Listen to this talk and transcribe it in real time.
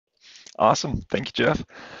Awesome. Thank you, Jeff.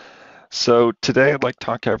 So today I'd like to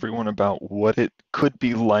talk to everyone about what it could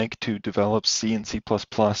be like to develop C and C++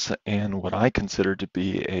 and what I consider to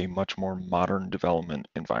be a much more modern development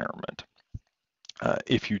environment.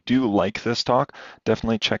 If you do like this talk,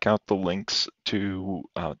 definitely check out the links to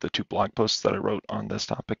the two blog posts that I wrote on this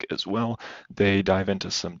topic as well. They dive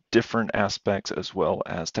into some different aspects as well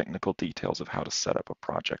as technical details of how to set up a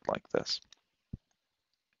project like this.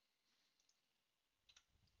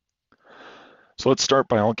 So let's start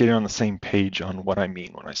by all getting on the same page on what I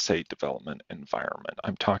mean when I say development environment.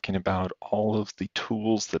 I'm talking about all of the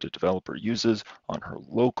tools that a developer uses on her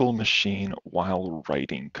local machine while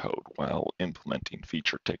writing code, while implementing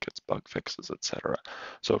feature tickets, bug fixes, etc.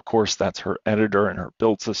 So of course that's her editor and her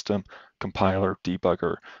build system, compiler,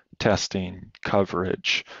 debugger, testing,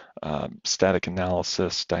 coverage, static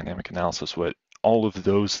analysis, dynamic analysis, all of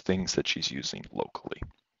those things that she's using locally.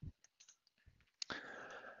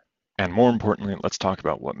 And more importantly, let's talk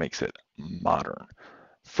about what makes it modern.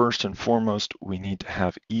 First and foremost, we need to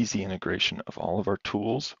have easy integration of all of our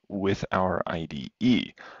tools with our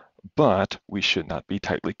IDE, but we should not be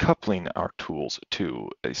tightly coupling our tools to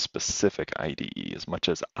a specific IDE. As much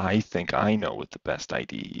as I think I know what the best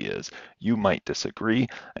IDE is, you might disagree,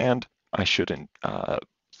 and I shouldn't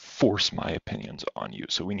force my opinions on you.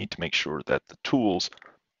 So we need to make sure that the tools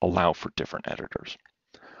allow for different editors.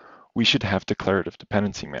 We should have declarative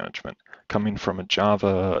dependency management. Coming from a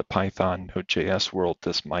Java, Python, Node.js world,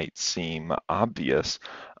 this might seem obvious.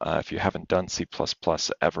 If you haven't done C++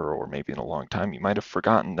 ever, or maybe in a long time, you might have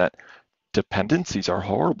forgotten that dependencies are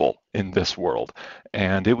horrible in this world.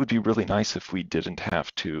 And it would be really nice if we didn't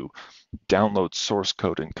have to download source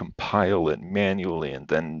code and compile it manually and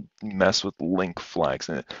then mess with link flags.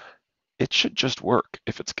 And it should just work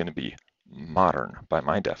if it's going to be modern by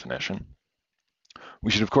my definition. We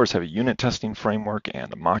should, of course, have a unit testing framework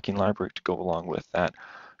and a mocking library to go along with that.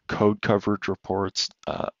 Code coverage reports,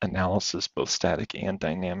 analysis, both static and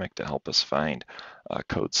dynamic, to help us find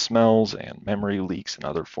code smells and memory leaks and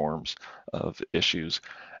other forms of issues.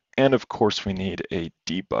 And of course, we need a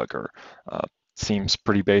debugger. Seems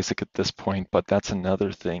pretty basic at this point, but that's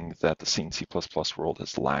another thing that the C and C++ world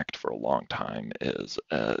has lacked for a long time, is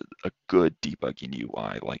a good debugging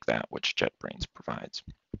UI like that, which JetBrains provides.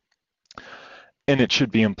 And it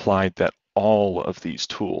should be implied that all of these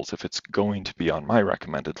tools, if it's going to be on my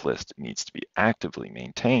recommended list, it needs to be actively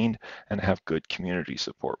maintained and have good community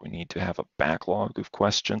support. We need to have a backlog of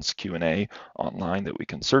questions, Q&A online that we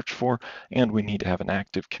can search for, and we need to have an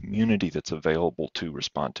active community that's available to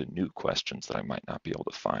respond to new questions that I might not be able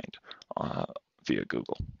to find via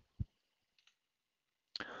Google.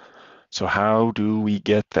 So how do we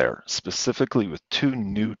get there? Specifically with two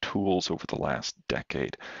new tools over the last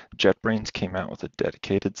decade. JetBrains came out with a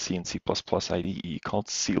dedicated C and C++ IDE called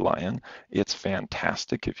CLion. It's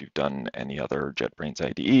fantastic. If you've done any other JetBrains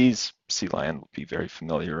IDEs, CLion will be very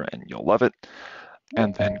familiar and you'll love it.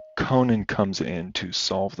 And then Conan comes in to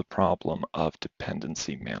solve the problem of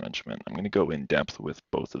dependency management. I'm going to go in depth with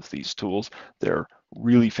both of these tools. They're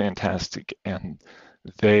really fantastic, and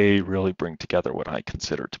they really bring together what I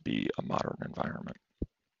consider to be a modern environment.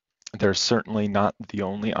 They're certainly not the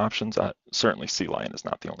only options. Certainly CLion is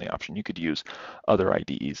not the only option. You could use other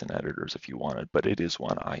IDEs and editors if you wanted, but it is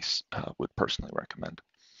one I would personally recommend.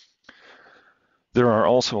 There are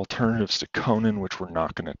also alternatives to Conan, which we're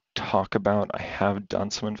not going to talk about. I have done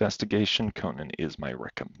some investigation. Conan is my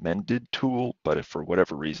recommended tool, but if for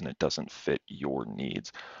whatever reason it doesn't fit your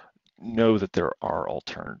needs, know that there are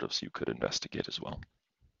alternatives you could investigate as well.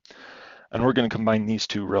 And we're going to combine these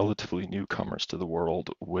two relatively newcomers to the world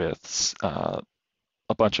with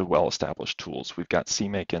a bunch of well-established tools. We've got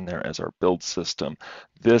CMake in there as our build system.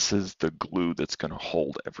 This is the glue that's going to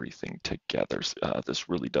hold everything together. This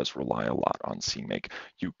really does rely a lot on CMake.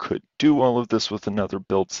 You could do all of this with another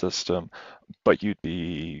build system, but you'd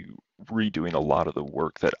be redoing a lot of the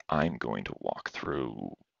work that I'm going to walk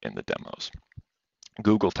through in the demos.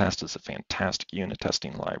 Google Test is a fantastic unit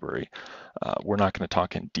testing library. We're not going to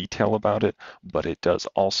talk in detail about it, but it does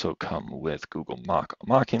also come with Google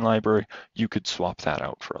Mocking Library. You could swap that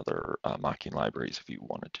out for other mocking libraries if you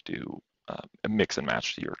wanted to do a mix and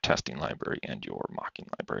match your testing library and your mocking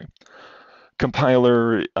library.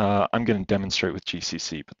 Compiler, I'm going to demonstrate with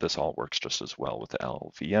GCC, but this all works just as well with the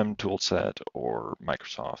LVM toolset or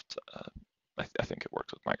Microsoft. I think it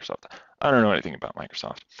works with Microsoft. I don't know anything about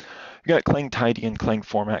Microsoft. We got Clang Tidy and Clang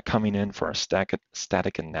Format coming in for our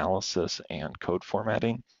static analysis and code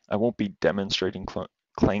formatting. I won't be demonstrating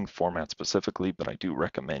Clang Format specifically, but I do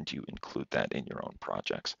recommend you include that in your own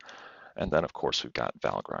projects. And then, of course, we've got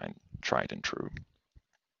Valgrind, tried and true.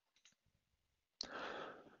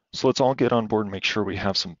 So let's all get on board and make sure we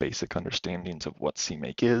have some basic understandings of what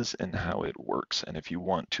CMake is and how it works. And if you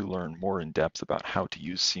want to learn more in depth about how to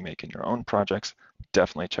use CMake in your own projects,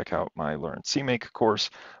 definitely check out my Learn CMake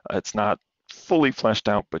course. It's not fully fleshed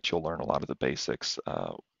out, but you'll learn a lot of the basics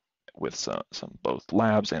with some both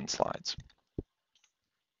labs and slides.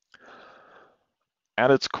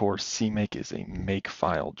 At its core, CMake is a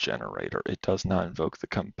makefile generator. It does not invoke the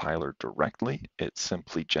compiler directly. It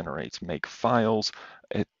simply generates makefiles.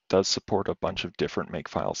 It does support a bunch of different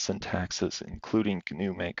makefile syntaxes, including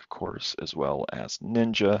GNU Make, of course, as well as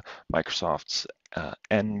Ninja, Microsoft's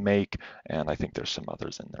NMake, and I think there's some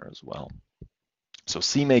others in there as well. So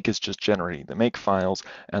CMake is just generating the makefiles,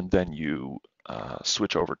 and then you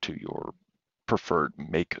switch over to your preferred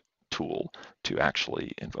make tool to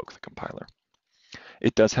actually invoke the compiler.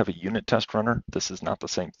 It does have a unit test runner. This is not the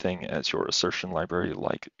same thing as your assertion library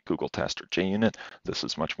like Google Test or JUnit. This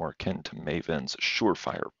is much more akin to Maven's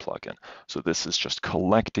Surefire plugin. So this is just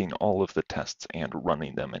collecting all of the tests and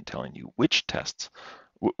running them and telling you which tests,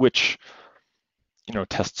 which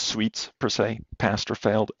test suites per se, passed or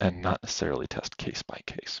failed, and not necessarily test case by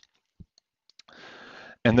case.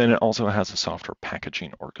 And then it also has a software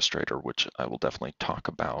packaging orchestrator, which I will definitely talk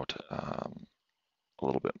about a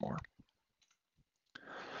little bit more.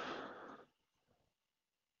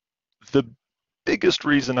 The biggest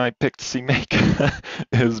reason I picked CMake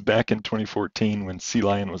is back in 2014 when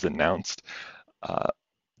CLion was announced.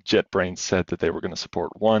 JetBrains said that they were going to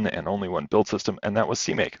support one and only one build system, and that was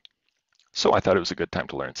CMake. So I thought it was a good time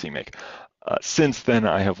to learn CMake. Since then,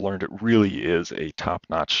 I have learned it really is a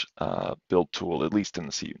top-notch build tool, at least in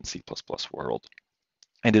the C and C++ world.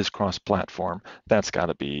 It is cross-platform. That's got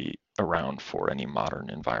to be around for any modern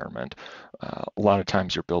environment. A lot of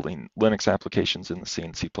times you're building Linux applications in the C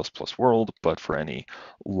and C++ world, but for any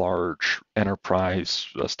large enterprise,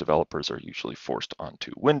 us developers are usually forced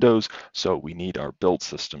onto Windows, so we need our build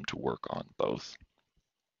system to work on both.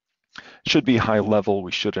 Should be high level.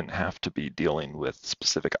 We shouldn't have to be dealing with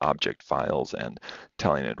specific object files and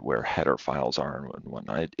telling it where header files are and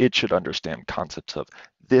whatnot. It should understand concepts of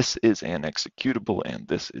this is an executable and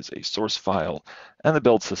this is a source file, and the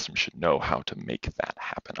build system should know how to make that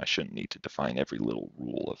happen. I shouldn't need to define every little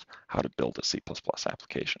rule of how to build a C++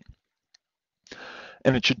 application.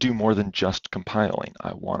 And it should do more than just compiling.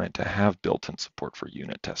 I want it to have built-in support for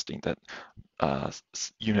unit testing, that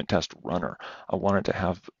unit test runner. I want it to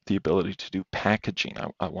have the ability to do packaging.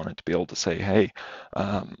 I want it to be able to say, hey,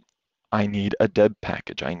 I need a deb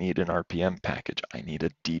package, I need an RPM package, I need a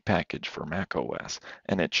D package for Mac OS,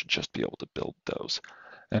 and it should just be able to build those.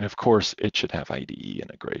 And of course, it should have IDE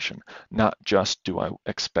integration. Not just do I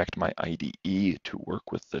expect my IDE to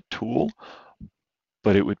work with the tool,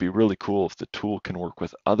 but it would be really cool if the tool can work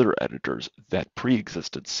with other editors that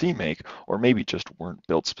pre-existed CMake or maybe just weren't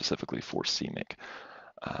built specifically for CMake.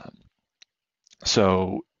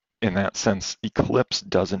 So in that sense, Eclipse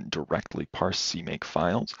doesn't directly parse CMake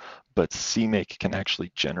files, but CMake can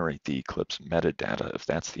actually generate the Eclipse metadata. If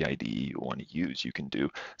that's the IDE you want to use, you can do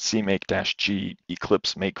CMake-G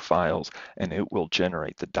Eclipse make files, and it will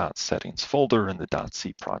generate the .settings folder and the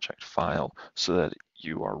 .c project file so that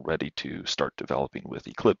you are ready to start developing with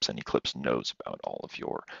Eclipse, and Eclipse knows about all of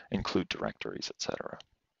your include directories, etc.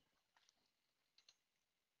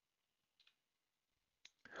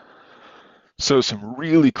 So some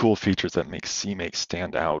really cool features that make CMake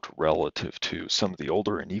stand out relative to some of the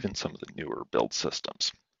older and even some of the newer build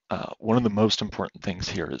systems. One of the most important things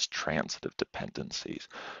here is transitive dependencies.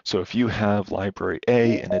 So if you have library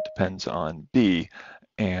A and it depends on B,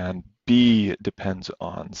 and B depends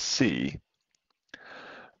on C,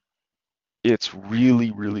 it's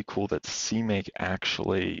really, really cool that CMake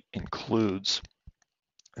actually includes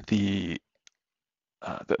the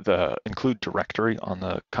include directory on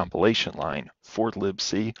the compilation line for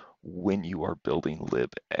libc when you are building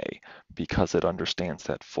lib A, because it understands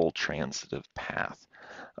that full transitive path.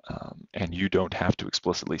 And you don't have to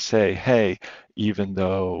explicitly say, hey, even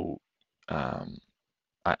though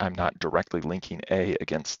I'm not directly linking A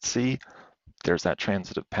against C, there's that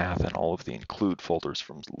transitive path, and all of the include folders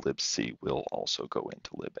from libc will also go into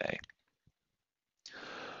lib A.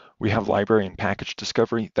 We have library and package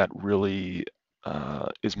discovery that really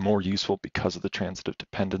is more useful because of the transitive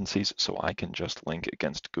dependencies. So I can just link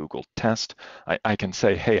against Google Test. I can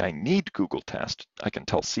say, hey, I need Google Test. I can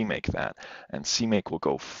tell CMake that, and CMake will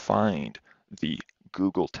go find the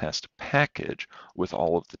Google Test package with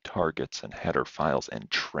all of the targets and header files and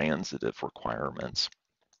transitive requirements,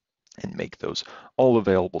 and make those all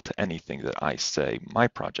available to anything that I say my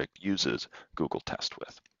project uses Google Test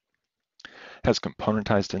with. Has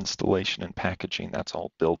componentized installation and packaging. That's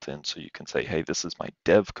all built in. So you can say, hey, this is my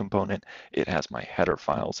dev component. It has my header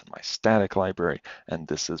files and my static library, and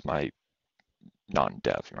this is my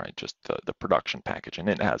non-dev, right? Just the production package. And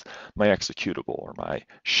it has my executable or my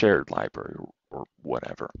shared library or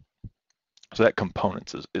whatever. So that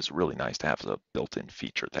components is really nice to have as a built-in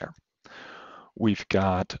feature there. We've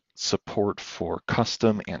got support for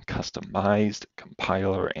custom and customized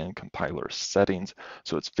compiler and compiler settings.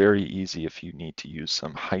 So it's very easy if you need to use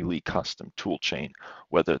some highly custom toolchain,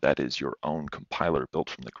 whether that is your own compiler built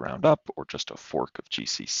from the ground up or just a fork of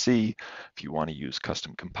GCC. If you want to use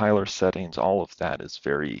custom compiler settings, all of that is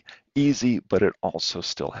very easy, but it also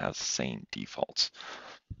still has sane defaults.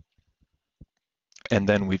 And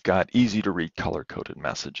then we've got easy to read color-coded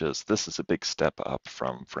messages. This is a big step up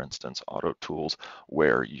from, for instance, Auto Tools,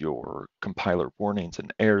 where your compiler warnings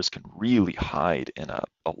and errors can really hide in a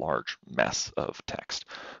large mess of text.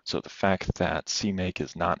 So the fact that CMake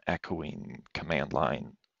is not echoing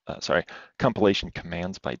compilation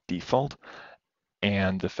commands by default,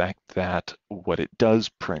 and the fact that what it does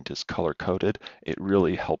print is color-coded, it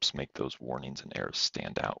really helps make those warnings and errors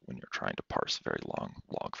stand out when you're trying to parse a very long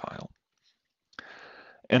log file.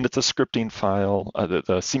 And it's a scripting file. The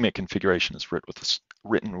CMake configuration is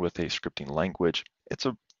written with a scripting language. It's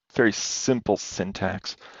a very simple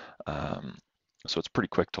syntax, so it's pretty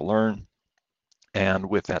quick to learn. And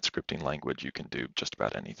with that scripting language, you can do just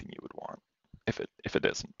about anything you would want if it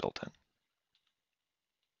isn't built in.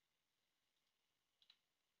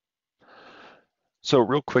 So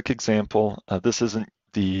real quick example, this isn't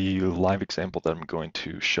the live example that I'm going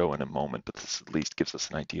to show in a moment, but this at least gives us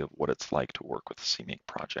an idea of what it's like to work with a CMake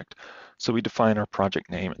project. So we define our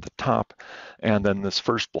project name at the top, and then this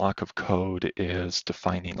first block of code is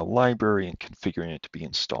defining a library and configuring it to be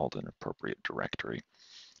installed in an appropriate directory.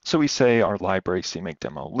 So we say our library CMake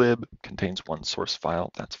Demo lib contains one source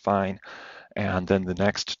file, that's fine. And then the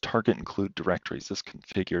next target include directories. This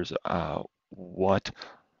configures what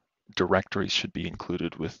directories should be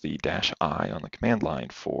included with the -i on the command line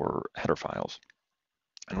for header files.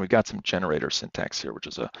 And we've got some generator syntax here, which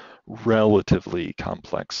is a relatively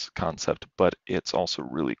complex concept, but it's also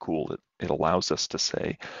really cool that it allows us to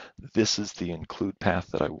say, this is the include path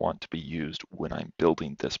that I want to be used when I'm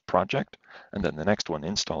building this project. And then the next one,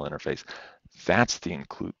 install interface, that's the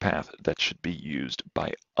include path that should be used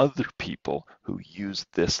by other people who use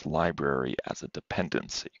this library as a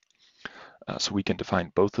dependency. So we can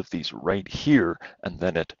define both of these right here, and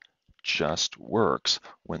then it just works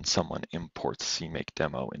when someone imports CMake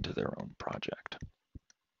Demo into their own project.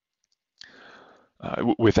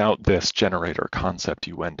 Without this generator concept,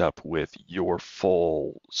 you end up with your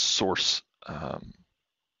full source,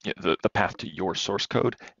 the path to your source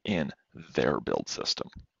code in their build system,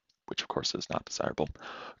 which of course is not desirable.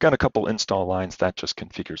 Got a couple install lines that just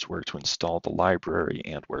configures where to install the library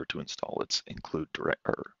and where to install its include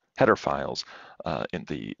header files in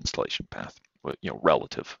the installation path,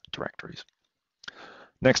 relative directories.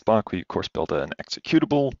 Next block, we of course build an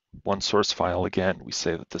executable, one source file again. We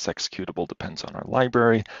say that this executable depends on our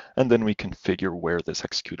library, and then we configure where this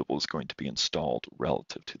executable is going to be installed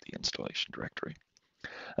relative to the installation directory.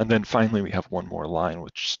 And then finally, we have one more line,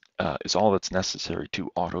 which is all that's necessary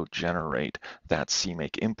to auto-generate that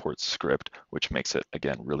CMake import script, which makes it,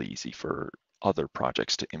 again, really easy for other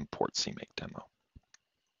projects to import CMake Demo.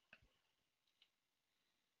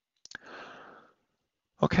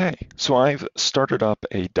 Okay, so I've started up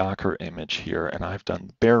a Docker image here, and I've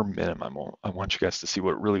done bare minimum. I want you guys to see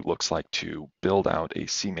what it really looks like to build out a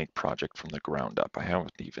CMake project from the ground up. I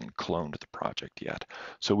haven't even cloned the project yet.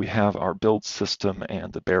 So we have our build system,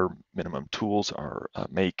 and the bare minimum tools are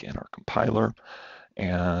make and our compiler.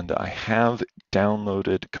 And I have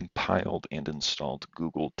downloaded, compiled, and installed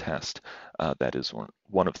Google Test. That is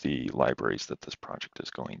one of the libraries that this project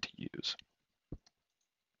is going to use.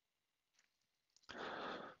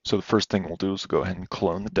 So the first thing we'll do is go ahead and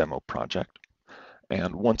clone the demo project.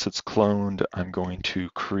 And once it's cloned, I'm going to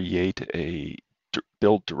create a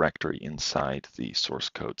build directory inside the source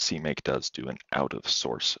code. CMake does do an out of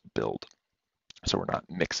source build. So we're not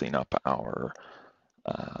mixing up our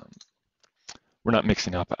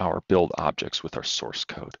build objects with our source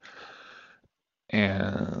code.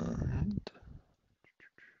 And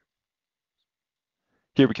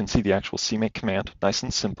here we can see the actual CMake command, nice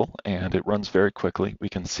and simple, and it runs very quickly. We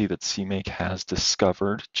can see that CMake has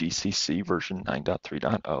discovered GCC version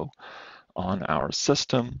 9.3.0 on our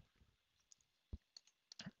system.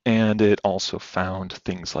 And it also found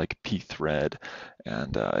things like pthread,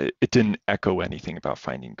 and it didn't echo anything about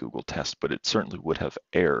finding Google test, but it certainly would have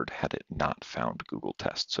erred had it not found Google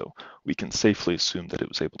test. So we can safely assume that it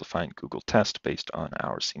was able to find Google test based on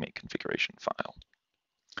our CMake configuration file.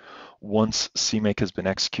 Once CMake has been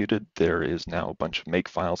executed, there is now a bunch of make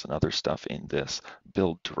files and other stuff in this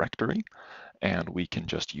build directory, and we can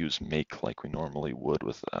just use make like we normally would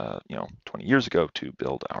with 20 years ago to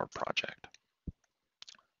build our project.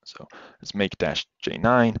 So it's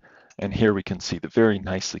make-J9, and here we can see the very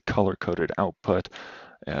nicely color-coded output.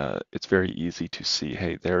 It's very easy to see,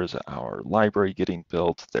 hey, there's our library getting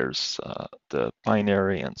built, there's the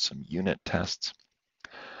binary and some unit tests.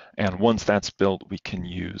 And once that's built, we can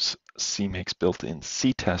use CMake's built-in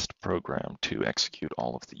ctest program to execute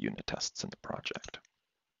all of the unit tests in the project.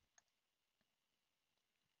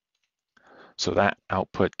 So that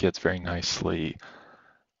output gets very nicely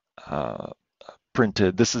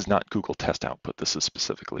printed. This is not Google test output. This is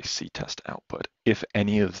specifically ctest output. If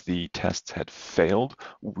any of the tests had failed,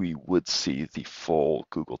 we would see the full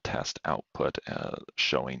Google test output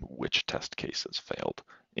showing which test cases failed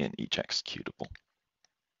in each executable.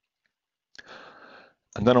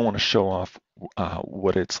 And then I want to show off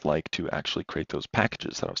what it's like to actually create those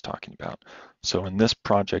packages that I was talking about. So in this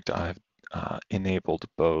project, I've enabled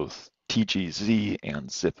both TGZ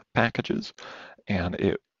and zip packages, and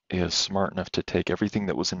it is smart enough to take everything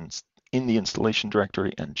that was in the installation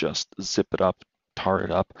directory and just zip it up, tar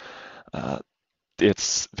it up.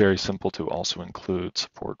 It's very simple to also include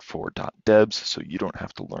support for .debs, so you don't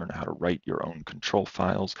have to learn how to write your own control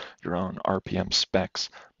files, your own RPM specs,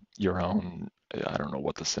 your own, I don't know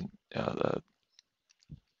what the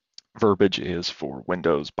verbiage is for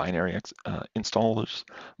Windows binary installers,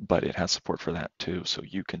 but it has support for that too. So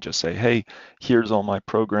you can just say, hey, here's all my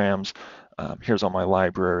programs, here's all my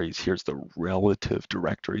libraries, here's the relative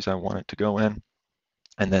directories I want it to go in.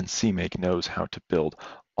 And then CMake knows how to build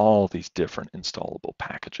all these different installable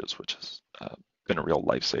packages, which has been a real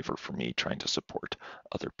lifesaver for me trying to support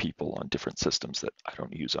other people on different systems that I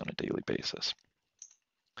don't use on a daily basis.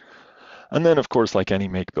 And then, of course, like any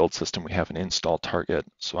make build system, we have an install target.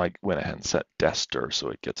 So I went ahead and set dester so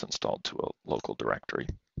it gets installed to a local directory.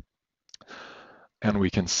 And we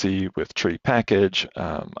can see with tree package,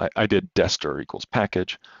 I did dester equals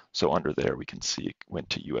package. So under there, we can see it went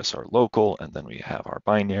to USR local, and then we have our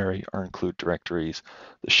binary, our include directories,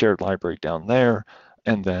 the shared library down there,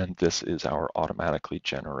 and then this is our automatically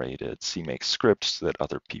generated CMake script so that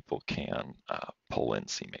other people can pull in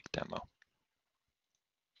CMake Demo.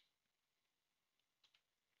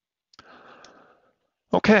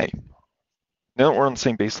 Okay, now that we're on the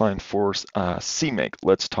same baseline for CMake,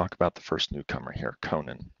 let's talk about the first newcomer here,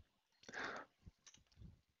 Conan.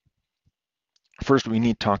 First, we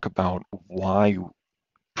need to talk about why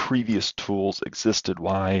previous tools existed,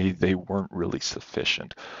 why they weren't really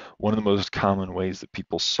sufficient. One of the most common ways that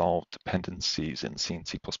people solved dependencies in C and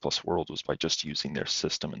C++ world was by just using their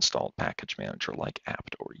system installed package manager like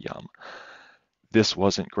apt or yum. This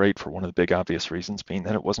wasn't great for one of the big obvious reasons being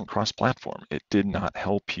that it wasn't cross-platform. It did not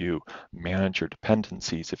help you manage your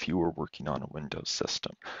dependencies if you were working on a Windows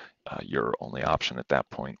system. Your only option at that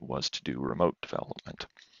point was to do remote development.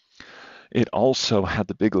 It also had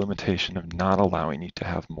the big limitation of not allowing you to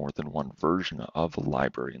have more than one version of a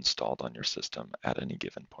library installed on your system at any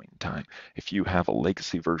given point in time. If you have a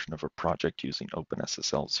legacy version of a project using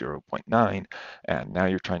OpenSSL 0.9, and now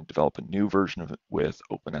you're trying to develop a new version of it with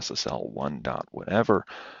OpenSSL 1. Whatever,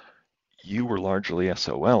 you were largely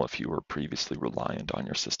SOL if you were previously reliant on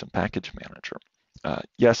your system package manager.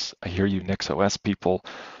 Yes, I hear you NixOS people.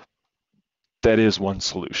 That is one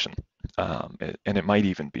solution, and it might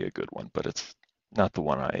even be a good one, but it's not the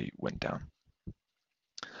one I went down.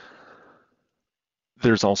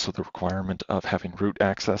 There's also the requirement of having root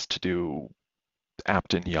access to do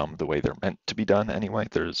apt and yum the way they're meant to be done anyway.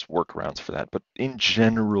 There's workarounds for that, but in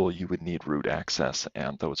general, you would need root access,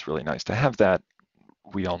 and though it's really nice to have that,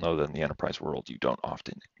 we all know that in the enterprise world, you don't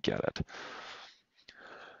often get it.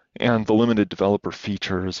 And the limited developer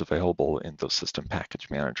features available in those system package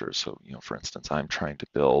managers. So, for instance, I'm trying to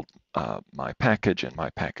build my package, and my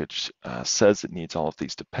package says it needs all of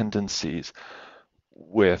these dependencies.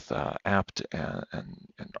 With apt and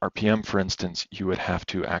RPM, for instance, you would have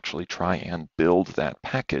to actually try and build that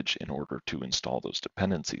package in order to install those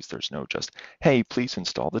dependencies. There's no just, hey, please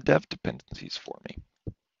install the dev dependencies for me.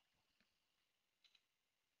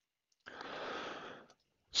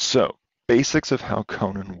 So, basics of how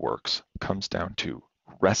Conan works comes down to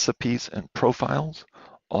recipes and profiles,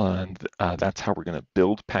 And that's how we're going to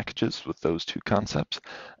build packages with those two concepts.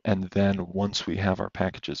 And then once we have our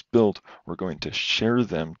packages built, we're going to share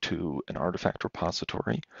them to an artifact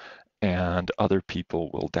repository, and other people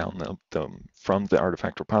will download them from the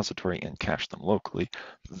artifact repository and cache them locally.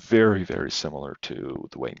 Very, very similar to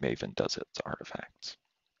the way Maven does its artifacts.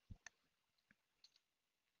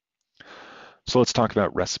 So let's talk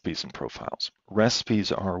about recipes and profiles.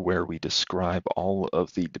 Recipes are where we describe all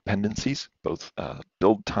of the dependencies, both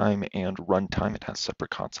build time and runtime. It has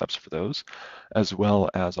separate concepts for those, as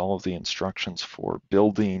well as all of the instructions for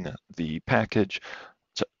building the package.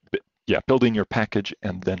 So, yeah, building your package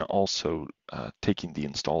and then also taking the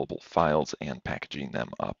installable files and packaging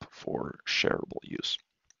them up for shareable use.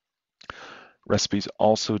 Recipes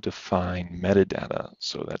also define metadata,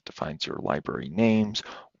 so that defines your library names,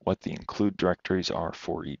 what the include directories are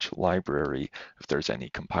for each library, if there's any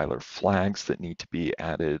compiler flags that need to be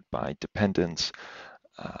added by dependents,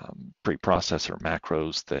 preprocessor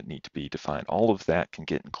macros that need to be defined. All of that can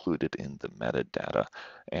get included in the metadata,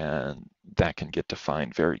 and that can get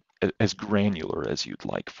defined very as granular as you'd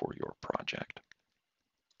like for your project.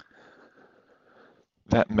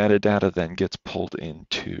 That metadata then gets pulled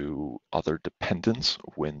into other dependents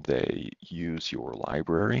when they use your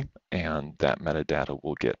library, and that metadata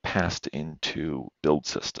will get passed into build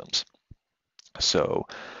systems. So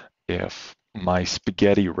if my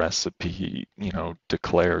spaghetti recipe,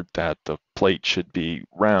 declared that the plate should be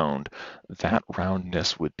round, that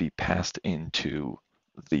roundness would be passed into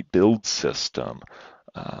the build system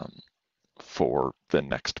for the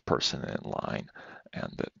next person in line.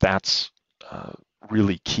 And that's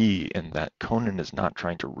really key in that Conan is not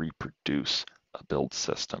trying to reproduce a build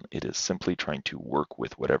system. It is simply trying to work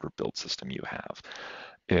with whatever build system you have.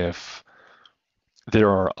 If there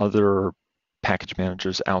are other package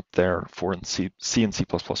managers out there for C and C++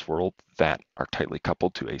 world that are tightly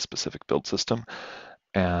coupled to a specific build system,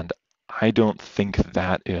 and I don't think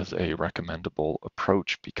that is a recommendable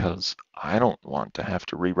approach because I don't want to have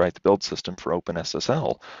to rewrite the build system for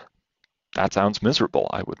OpenSSL. That sounds miserable.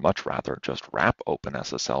 I would much rather just wrap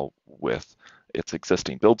OpenSSL with its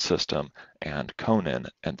existing build system and Conan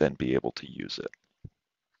and then be able to use it.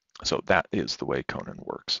 So that is the way Conan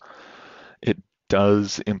works. It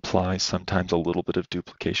does imply sometimes a little bit of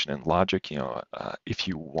duplication in logic. If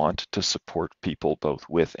you want to support people both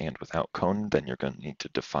with and without Conan, then you're going to need to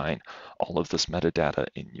define all of this metadata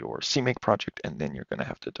in your CMake project, and then you're going to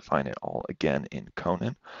have to define it all again in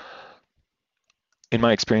Conan. In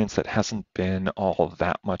my experience, that hasn't been all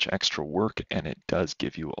that much extra work, and it does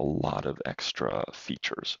give you a lot of extra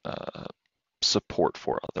features, support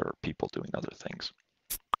for other people doing other things.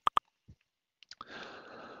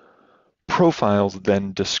 Profiles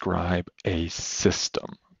then describe a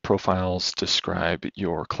system. Profiles describe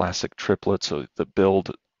your classic triplet, so the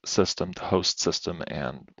build system, the host system,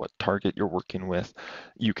 and what target you're working with.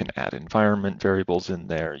 You can add environment variables in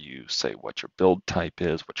there. You say what your build type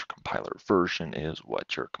is, what your compiler version is,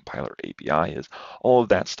 what your compiler API is. All of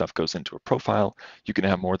that stuff goes into a profile. You can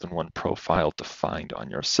have more than one profile defined on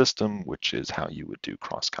your system, which is how you would do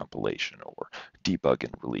cross-compilation or debug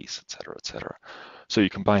and release, et cetera, et cetera. So you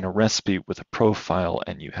combine a recipe with a profile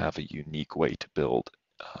and you have a unique way to build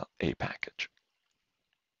a package.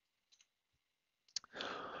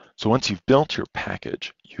 So once you've built your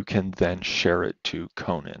package, you can then share it to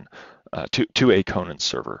Conan, to a Conan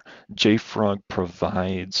server. JFrog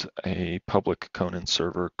provides a public Conan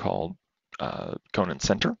server called Conan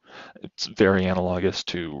Center. It's very analogous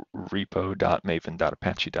to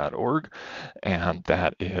repo.maven.apache.org, and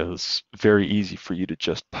that is very easy for you to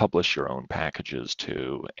just publish your own packages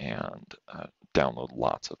to and download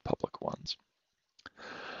lots of public ones.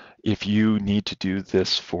 If you need to do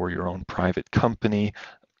this for your own private company,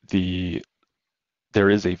 there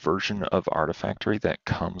is a version of Artifactory that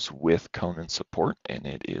comes with Conan support, and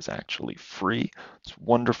it is actually free. It's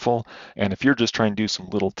wonderful. And if you're just trying to do some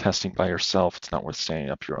little testing by yourself, it's not worth standing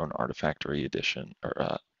up your own Artifactory edition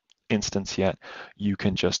or instance yet. You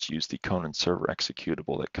can just use the Conan server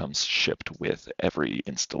executable that comes shipped with every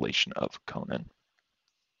installation of Conan.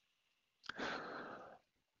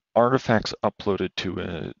 Artifacts uploaded to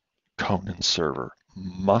a Conan server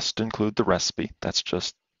must include the recipe. That's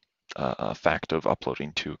just a fact of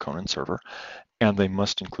uploading to a Conan server, and they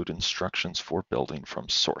must include instructions for building from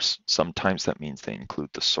source. Sometimes that means they include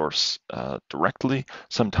the source directly.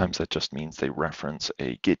 Sometimes that just means they reference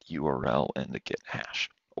a git URL and a git hash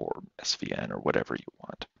or SVN or whatever you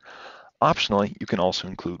want. Optionally, you can also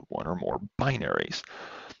include one or more binaries.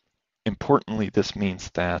 Importantly, this means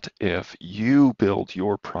that if you build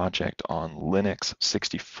your project on Linux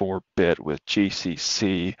 64-bit with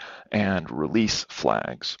GCC and release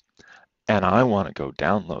flags, and I want to go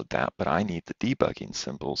download that, but I need the debugging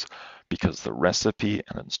symbols because the recipe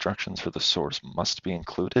and instructions for the source must be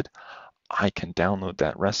included, I can download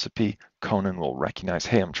that recipe. Conan will recognize,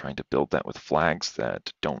 hey, I'm trying to build that with flags that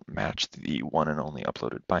don't match the one and only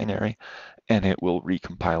uploaded binary, and it will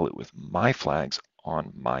recompile it with my flags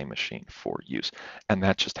on my machine for use. And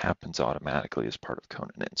that just happens automatically as part of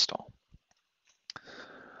Conan install.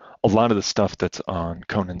 A lot of the stuff that's on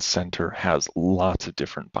Conan Center has lots of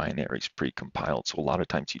different binaries pre-compiled, so a lot of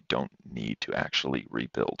times you don't need to actually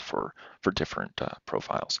rebuild for different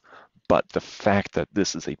profiles. But the fact that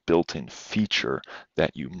this is a built-in feature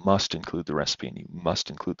that you must include the recipe and you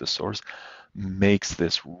must include the source makes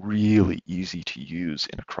this really easy to use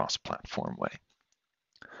in a cross-platform way.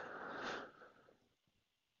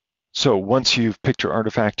 So once you've picked your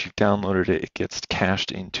artifact, you've downloaded it, it gets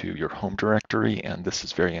cached into your home directory, and this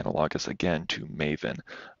is very analogous again to Maven.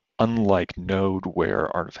 Unlike Node, where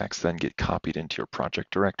artifacts then get copied into your project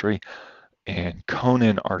directory, and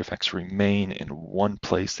Conan artifacts remain in one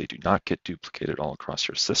place. They do not get duplicated all across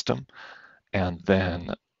your system. And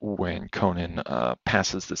then when Conan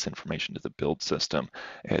passes this information to the build system,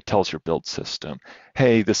 it tells your build system,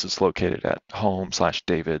 hey, this is located at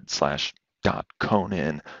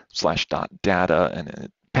home/david/.conan/.data, and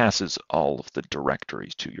it passes all of the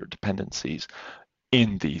directories to your dependencies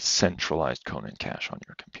in the centralized Conan cache on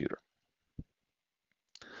your computer.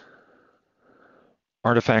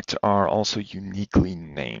 Artifacts are also uniquely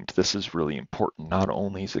named. This is really important. Not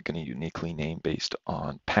only is it going to uniquely name based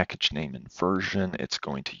on package name and version, it's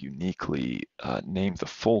going to uniquely name the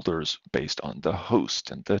folders based on the host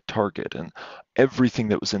and the target and everything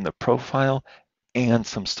that was in the profile and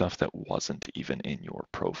some stuff that wasn't even in your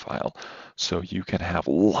profile. So you can have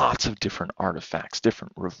lots of different artifacts,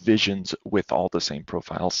 different revisions with all the same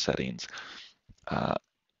profile settings.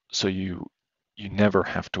 So you never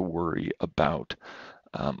have to worry about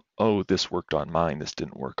oh, this worked on mine, this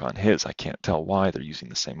didn't work on his. I can't tell why they're using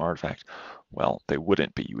the same artifact. Well, they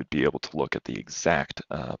wouldn't be. You would be able to look at the exact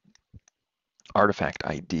artifact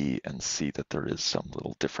ID and see that there is some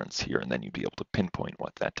little difference here, and then you'd be able to pinpoint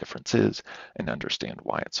what that difference is and understand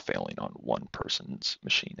why it's failing on one person's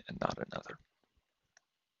machine and not another.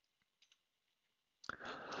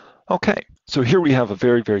 Okay, so here we have a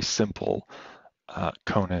very, very simple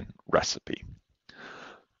Conan recipe.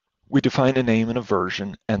 We define a name and a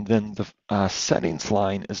version, and then the settings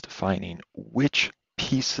line is defining which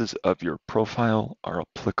pieces of your profile are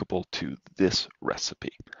applicable to this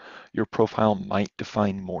recipe. Your profile might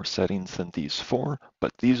define more settings than these four,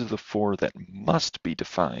 but these are the four that must be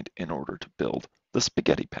defined in order to build the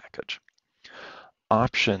spaghetti package.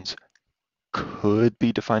 Options could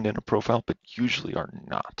be defined in a profile, but usually are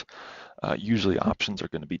not. Usually options are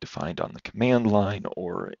going to be defined on the command line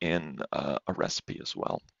or in a recipe as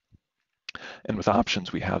well. And with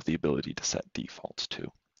options, we have the ability to set defaults too.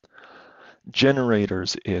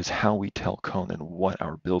 Generators is how we tell Conan what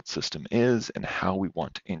our build system is and how we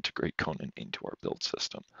want to integrate Conan into our build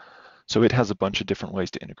system. So it has a bunch of different ways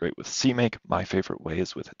to integrate with CMake. My favorite way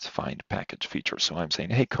is with its find package feature. So I'm saying,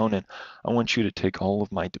 hey, Conan, I want you to take all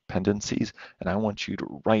of my dependencies and I want you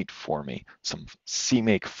to write for me some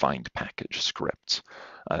CMake find package scripts.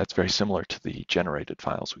 That's very similar to the generated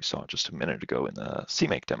files we saw just a minute ago in the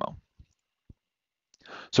CMake demo.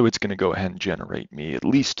 So it's going to go ahead and generate me at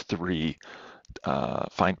least three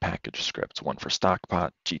find package scripts, one for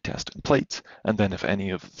stockpot, gtest, and plates. And then if any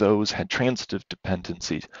of those had transitive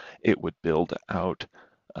dependencies, it would build out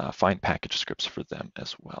find package scripts for them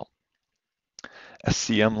as well.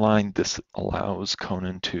 SCM line, this allows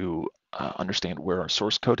Conan to understand where our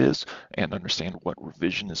source code is and understand what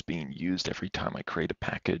revision is being used every time I create a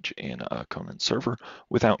package in a Conan server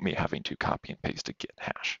without me having to copy and paste a git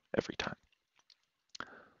hash every time.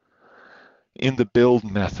 In the build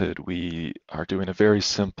method, we are doing a very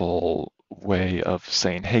simple way of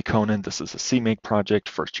saying, hey, Conan, this is a CMake project.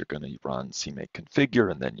 First, you're going to run CMake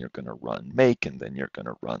configure, and then you're going to run make, and then you're going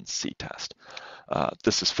to run ctest.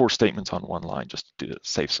 This is 4 statements on one line just to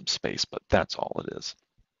save some space, but that's all it is.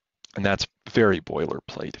 And that's very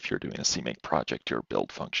boilerplate. If you're doing a CMake project, your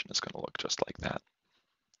build function is going to look just like that.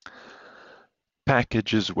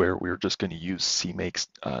 Package is where we're just going to use CMake's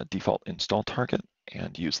default install target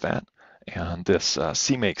and use that. And this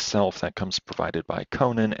CMake self that comes provided by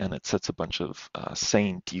Conan, and it sets a bunch of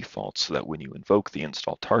sane defaults so that when you invoke the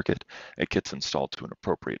install target, it gets installed to an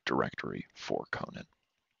appropriate directory for Conan.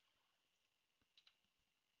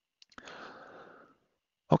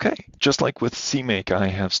 Okay, just like with CMake, I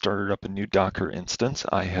have started up a new Docker instance.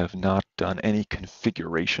 I have not done any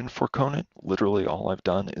configuration for Conan. Literally all I've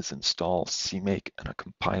done is install CMake and a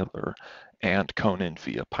compiler and Conan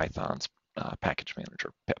via Python's package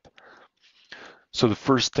manager, pip. So the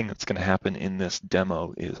first thing that's going to happen in this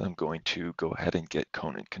demo is I'm going to go ahead and get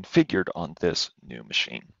Conan configured on this new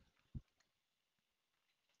machine.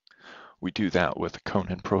 We do that with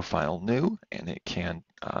Conan profile new, and it can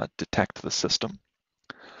detect the system.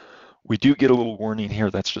 We do get a little warning here.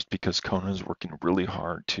 That's just because Conan is working really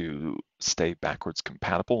hard to stay backwards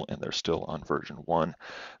compatible, and they're still on version 1.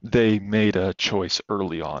 They made a choice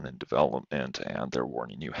early on in development, and they're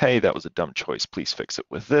warning you, hey, that was a dumb choice. Please fix it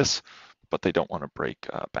with this. But they don't want to break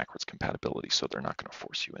backwards compatibility, so they're not going to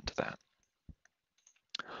force you into that.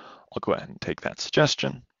 I'll go ahead and take that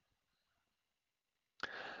suggestion.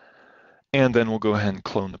 And then we'll go ahead and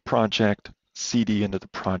clone the project, cd into the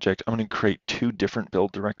project. I'm going to create 2 different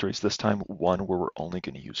build directories this time, one where we're only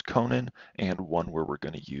going to use Conan and one where we're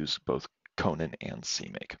going to use both Conan and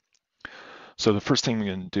CMake. So the first thing I'm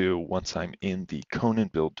going to do once I'm in the Conan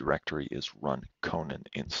build directory is run Conan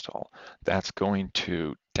install. That's going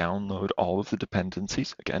to download all of the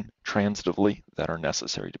dependencies, again, transitively, that are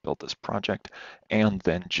necessary to build this project, and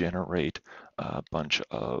then generate a bunch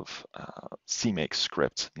of CMake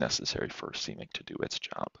scripts necessary for CMake to do its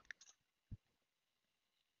job.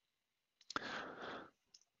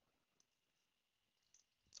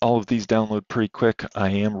 All of these download pretty quick. I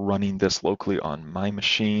am running this locally on my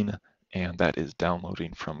machine, and that is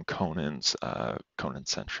downloading from Conan's Conan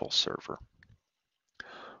Central server.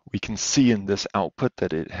 We can see in this output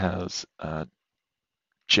that it has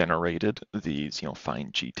generated these,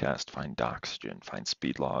 find gtest, find doxygen, find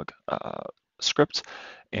speedlog scripts,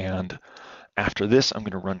 and after this, I'm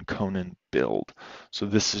going to run Conan build. So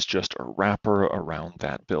this is just a wrapper around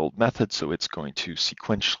that build method. So it's going to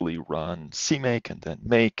sequentially run CMake and then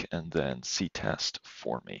make and then ctest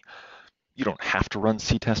for me. You don't have to run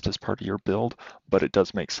ctest as part of your build, but it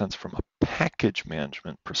does make sense from a package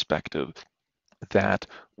management perspective that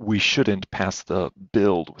we shouldn't pass the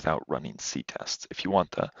build without running ctests. If you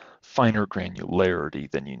want the finer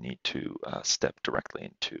granularity, then you need to step directly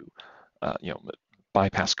into,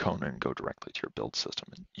 bypass Conan and go directly to your build system,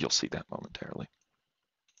 and you'll see that momentarily.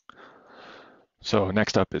 So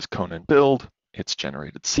next up is Conan build. It's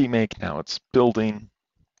generated CMake, now it's building,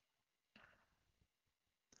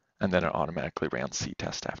 and then it automatically ran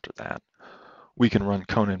ctest after that. We can run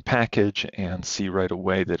Conan package and see right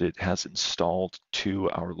away that it has installed to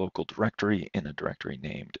our local directory in a directory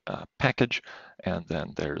named package, and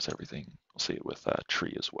then there's everything. We'll see it with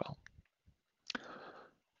tree as well.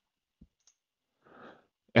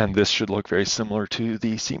 And this should look very similar to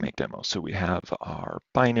the CMake demo. So we have our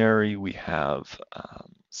binary, we have a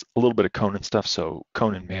little bit of Conan stuff. So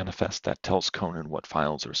Conan manifest that tells Conan what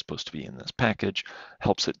files are supposed to be in this package,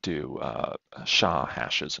 helps it do SHA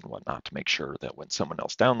hashes and whatnot to make sure that when someone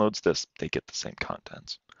else downloads this, they get the same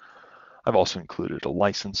contents. I've also included a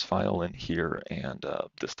license file in here, and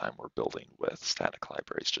this time we're building with static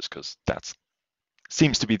libraries just because that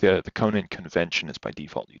seems to be the Conan convention is by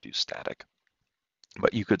default you do static.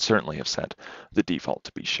 But you could certainly have set the default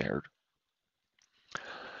to be shared.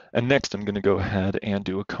 And next, I'm going to go ahead and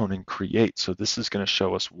do a Conan create. So this is going to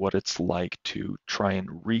show us what it's like to try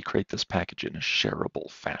and recreate this package in a shareable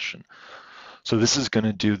fashion. So this is going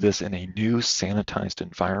to do this in a new sanitized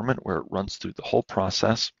environment where it runs through the whole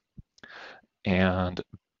process and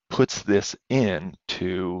puts this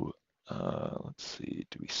into, let's see,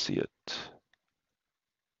 do we see it?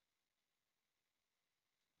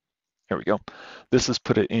 Here we go. This has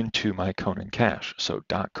put it into my Conan cache. So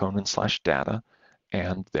 .conan/data,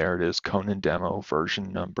 and there it is, Conan Demo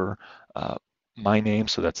version number, my name,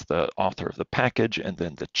 so that's the author of the package, and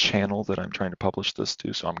then the channel that I'm trying to publish this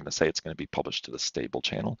to. So I'm going to say it's going to be published to the stable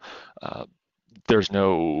channel. There's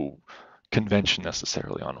no convention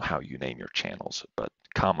necessarily on how you name your channels, but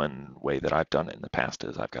common way that I've done it in the past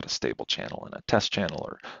is I've got a stable channel and a test channel,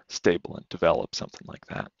 or stable and develop, something like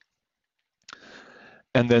that.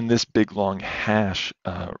 And then this big long hash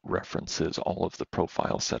references all of the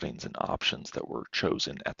profile settings and options that were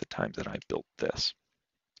chosen at the time that I built this.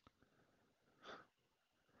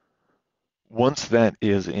 Once that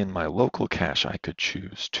is in my local cache, I could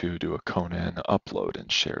choose to do a Conan upload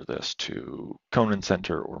and share this to Conan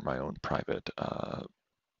Center or my own private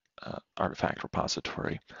artifact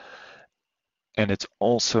repository. And it's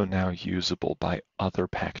also now usable by other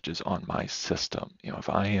packages on my system. If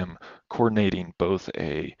I am coordinating both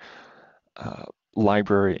a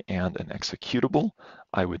library and an executable.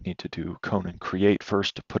 I would need to do Conan create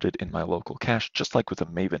first to put it in my local cache, just like with a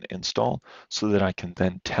Maven install, so that I can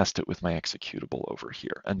then test it with my executable over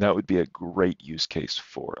here. And that would be a great use case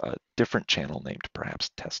for a different channel named perhaps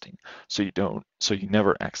testing. So you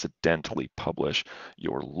never accidentally publish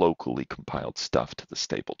your locally compiled stuff to the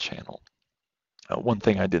stable channel. One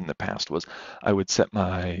thing I did in the past was I would set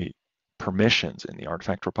my permissions in the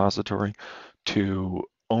artifact repository to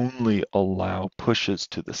only allow pushes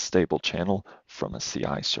to the stable channel from a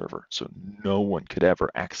CI server. So no one could ever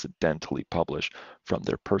accidentally publish from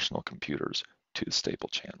their personal computers to the stable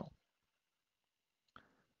channel.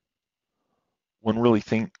 One really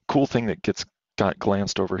cool thing that got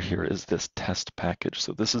glanced over here is this test package.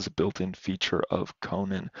 So this is a built-in feature of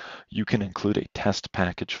Conan. You can include a test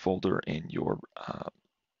package folder in your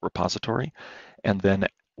repository, and then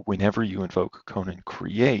whenever you invoke Conan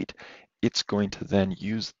create, it's going to then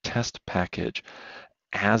use test package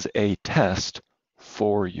as a test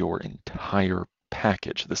for your entire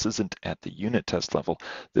package. This isn't at the unit test level.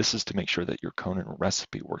 This is to make sure that your Conan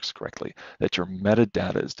recipe works correctly, that your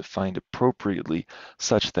metadata is defined appropriately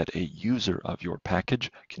such that a user of your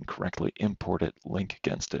package can correctly import it, link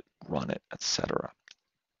against it, run it, etc.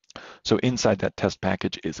 So inside that test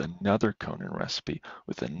package is another Conan recipe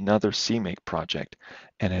with another CMake project,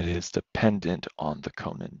 and it is dependent on the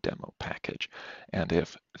Conan Demo package. And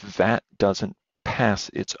if that doesn't pass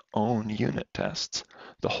its own unit tests,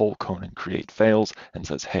 the whole Conan create fails and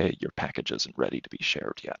says, hey, your package isn't ready to be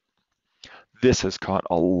shared yet. This has caused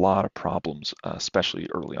a lot of problems, especially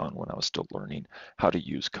early on when I was still learning how to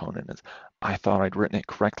use Conan. I thought I'd written it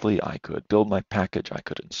correctly. I could build my package, I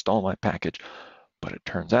could install my package, but it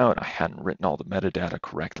turns out I hadn't written all the metadata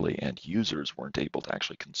correctly and users weren't able to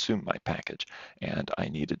actually consume my package. And I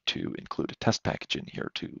needed to include a test package in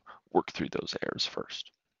here to work through those errors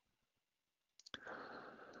first.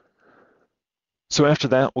 So after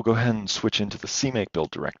that, we'll go ahead and switch into the CMake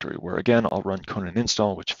build directory, where again, I'll run Conan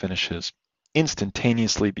install, which finishes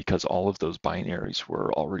instantaneously because all of those binaries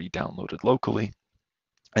were already downloaded locally.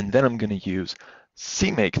 And then I'm going to use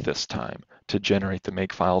CMake this time to generate the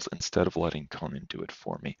make files instead of letting Conan do it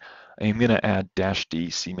for me. I'm going to add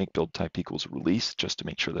 -d CMake build type equals release just to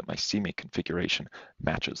make sure that my CMake configuration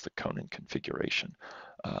matches the Conan configuration.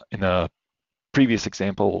 In the previous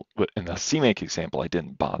example, in the CMake example, I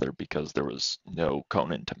didn't bother because there was no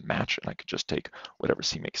Conan to match and I could just take whatever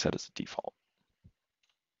CMake set as a default.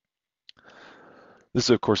 This is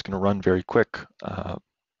of course going to run very quick.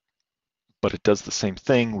 But it does the same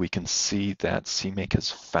thing. We can see that CMake has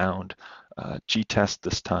found gtest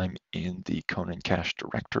this time in the Conan cache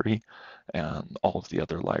directory, and all of the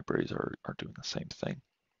other libraries are doing the same thing.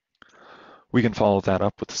 We can follow that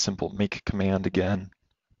up with a simple make command again.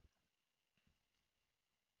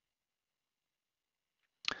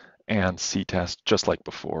 And ctest, just like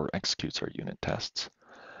before, executes our unit tests.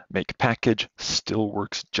 Make package still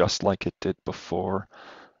works just like it did before.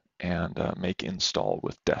 And make install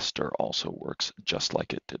with dester also works just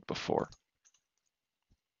like it did before.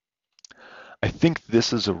 I think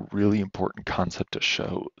this is a really important concept to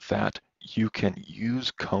show that you can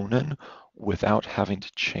use Conan without having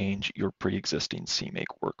to change your pre-existing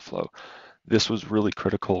CMake workflow. This was really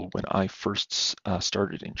critical when I first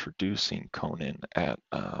started introducing Conan at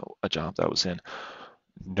a job that I was in.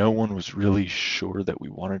 No one was really sure that we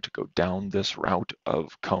wanted to go down this route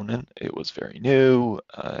of Conan. It was very new.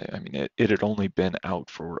 I mean, it had only been out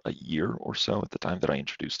for a year or so at the time that I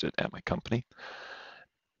introduced it at my company.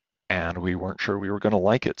 And we weren't sure we were going to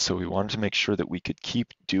like it. So we wanted to make sure that we could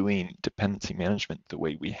keep doing dependency management the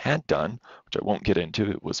way we had done, which I won't get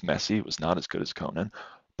into. It was messy. It was not as good as Conan,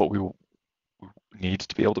 but we needed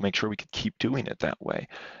to be able to make sure we could keep doing it that way.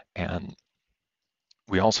 And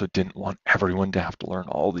we also didn't want everyone to have to learn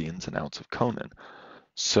all the ins and outs of Conan.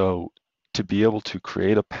 So to be able to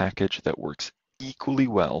create a package that works equally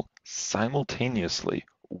well simultaneously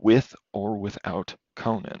with or without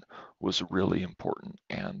Conan was really important,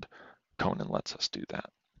 and Conan lets us do that.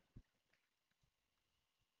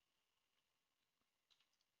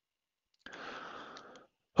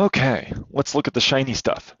 Okay, let's look at the shiny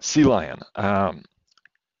stuff. CLion.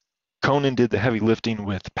 Conan did the heavy lifting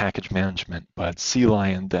with package management, but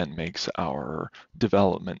CLion then makes our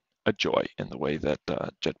development a joy in the way that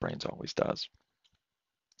JetBrains always does.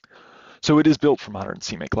 So it is built for modern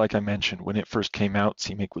CMake. Like I mentioned, when it first came out,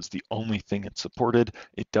 CMake was the only thing it supported.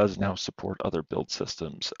 It does now support other build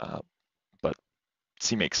systems, but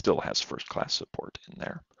CMake still has first-class support in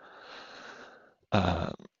there.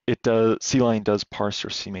 CLion does parse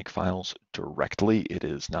your CMake files directly. It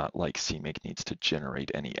is not like CMake needs to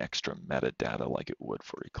generate any extra metadata like it would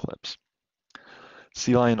for Eclipse.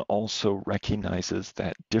 CLion also recognizes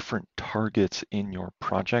that different targets in your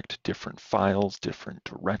project, different files, different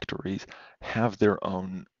directories, have their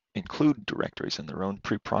own include directories and their own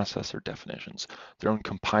preprocessor definitions, their own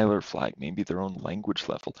compiler flag, maybe their own language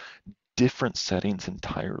level, different settings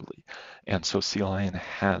entirely. And so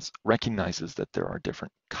CLion recognizes that there are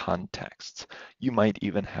different contexts. You might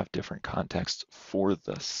even have different contexts for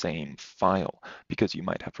the same file because you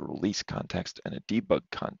might have a release context and a debug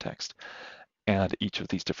context. And each of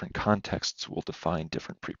these different contexts will define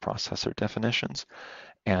different preprocessor definitions.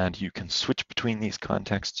 And you can switch between these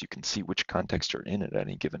contexts. You can see which context you're in at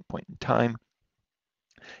any given point in time.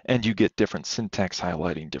 And you get different syntax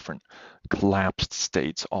highlighting different collapsed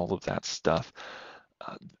states, all of that stuff.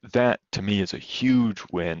 That to me is a huge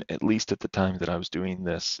win, at least at the time that I was doing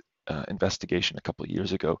this investigation a couple of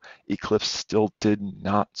years ago. Eclipse still did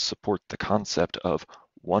not support the concept of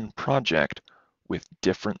one project with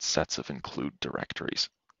different sets of include directories.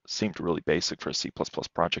 Seemed really basic for a C++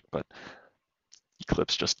 project, but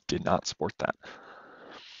Eclipse just did not support that.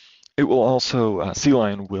 It will also,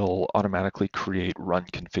 CLion will automatically create run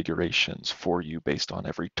configurations for you based on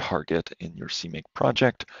every target in your CMake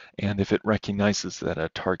project. And if it recognizes that a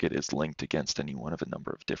target is linked against any one of a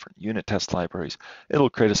number of different unit test libraries, it'll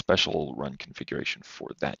create a special run configuration for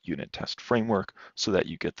that unit test framework so that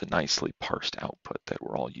you get the nicely parsed output that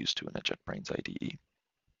we're all used to in a JetBrains IDE.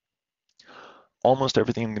 Almost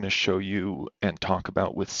everything I'm going to show you and talk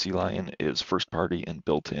about with CLion is first party and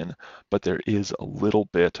built in, but there is a little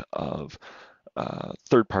bit of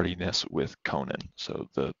third partiness with Conan. So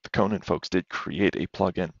the Conan folks did create a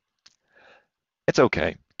plugin. It's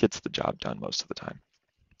okay, gets the job done most of the time,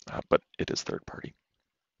 but it is third party.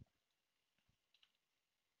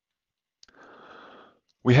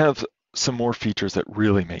 We have some more features that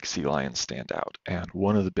really make CLion stand out, and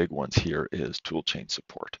one of the big ones here is toolchain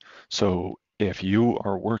support. So if you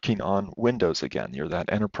are working on Windows again, you're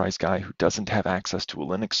that enterprise guy who doesn't have access to a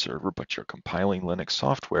Linux server, but you're compiling Linux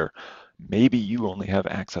software, maybe you only have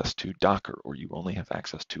access to Docker or you only have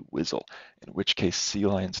access to WSDL, in which case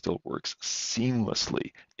CLion still works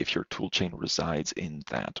seamlessly if your toolchain resides in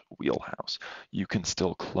that wheelhouse. You can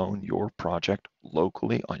still clone your project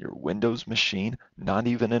locally on your Windows machine, not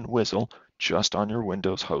even in WSDL, just on your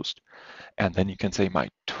Windows host. And then you can say my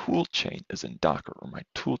toolchain is in Docker or my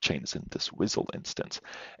toolchain is in this WSDL instance,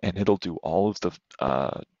 and it'll do all of the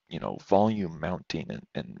volume mounting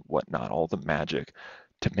and whatnot, all the magic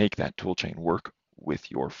to make that toolchain work with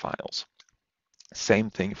your files. Same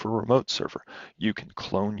thing for remote server. You can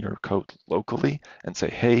clone your code locally and say,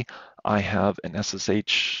 hey, I have an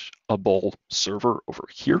SSH-able server over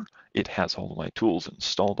here. It has all of my tools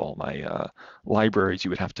installed, all my libraries.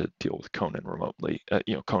 You would have to deal with Conan remotely,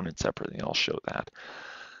 Conan separately, and I'll show that.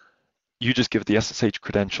 You just give it the SSH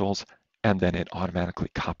credentials, and then it automatically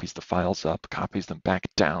copies the files up, copies them back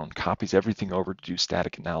down, copies everything over to do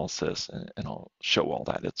static analysis, and I'll show all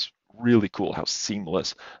that. It's really cool how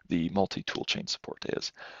seamless the multi-toolchain support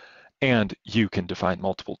is. And you can define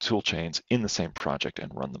multiple toolchains in the same project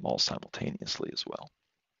and run them all simultaneously as well.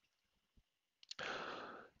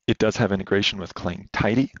 It does have integration with Clang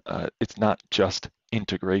Tidy. It's not just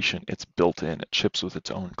integration, it's built in. It ships with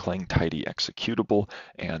its own Clang Tidy executable,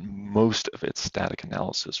 and most of its static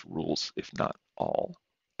analysis rules, if not all,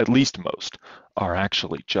 at least most, are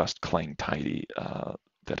actually just Clang Tidy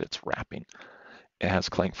that it's wrapping. It has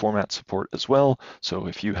Clang format support as well, so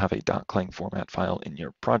if you have a .clang format file in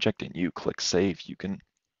your project and you click save, you can,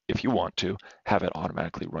 if you want to, have it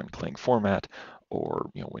automatically run Clang format, or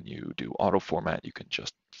when you do auto format, you can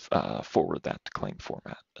just forward that to Clang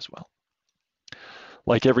format as well.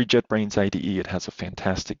 Like every JetBrains IDE, it has a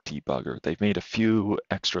fantastic debugger. They've made a few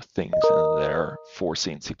extra things in there for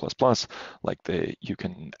C and C++, like you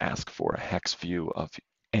can ask for a hex view of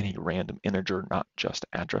any random integer, not just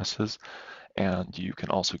addresses. And you can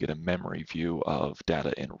also get a memory view of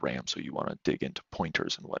data in RAM. So you want to dig into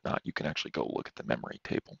pointers and whatnot, you can actually go look at the memory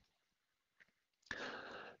table.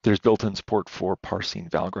 There's built-in support for parsing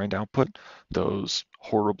Valgrind output. Those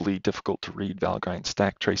horribly difficult to read Valgrind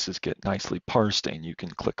stack traces get nicely parsed, and you can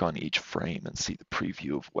click on each frame and see the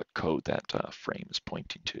preview of what code that frame is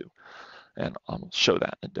pointing to. And I'll show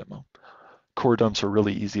that in a demo. Core dumps are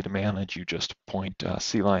really easy to manage. You just point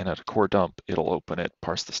CLion at a core dump, it'll open it,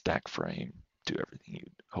 parse the stack frame, do everything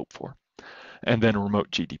you'd hope for. And then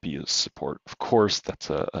remote GDB support. Of course,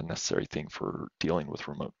 that's a necessary thing for dealing with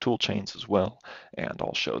remote tool chains as well, and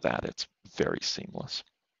I'll show that. It's very seamless.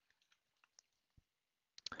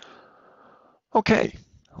 Okay,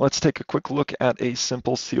 let's take a quick look at a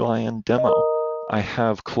simple CLion demo. I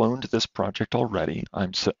have cloned this project already.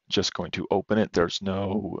 I'm just going to open it. There's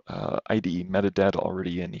no IDE metadata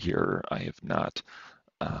already in here. I have not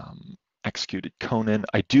executed Conan.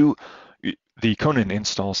 The Conan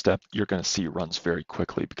install step you're going to see runs very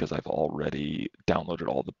quickly because I've already downloaded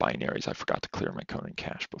all the binaries. I forgot to clear my Conan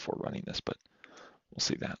cache before running this, but we'll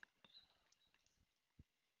see that.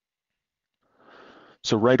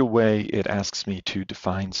 So right away, it asks me to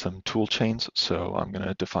define some tool chains. So I'm going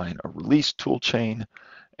to define a release tool chain,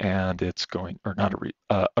 and it's going, or not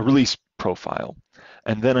a release profile.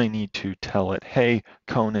 And then I need to tell it, hey,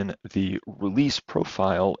 Conan, the release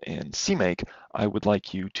profile in CMake, I would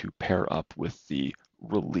like you to pair up with the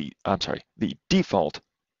the default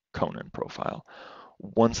Conan profile.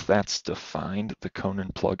 Once that's defined, the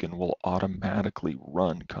Conan plugin will automatically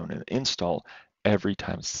run Conan install every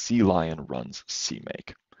time CLion runs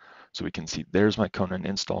CMake. So we can see there's my Conan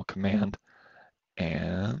install command,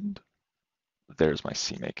 and there's my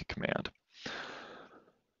CMake command.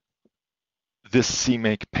 This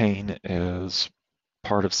CMake pane is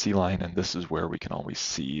part of CLion, and this is where we can always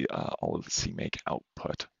see all of the CMake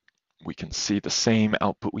output. We can see the same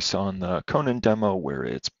output we saw in the Conan demo where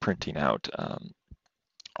it's printing out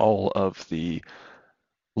all of the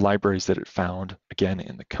libraries that it found, again,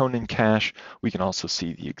 in the Conan cache. We can also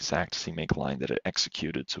see the exact CMake line that it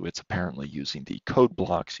executed. So it's apparently using the code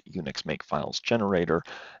blocks Unix makefiles generator,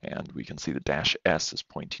 and we can see the -s is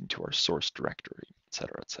pointing to our source directory, et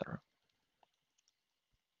cetera, et cetera.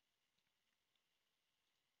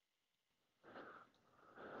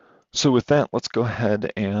 So with that, let's go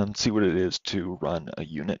ahead and see what it is to run a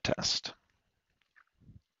unit test.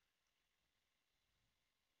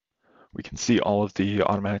 We can see all of the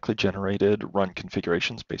automatically generated run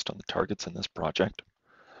configurations based on the targets in this project.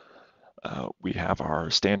 We have our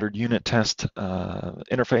standard unit test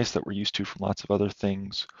interface that we're used to from lots of other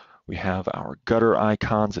things. We have our gutter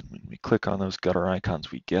icons, and when we click on those gutter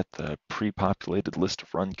icons, we get the pre-populated list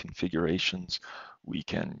of run configurations. We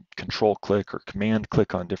can control click or command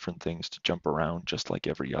click on different things to jump around just like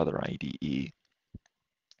every other IDE.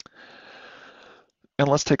 And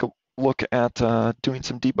let's take a look at doing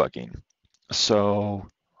some debugging. So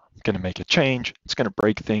I'm going to make a change. It's going to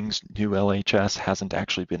break things. New LHS hasn't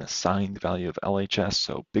actually been assigned the value of LHS,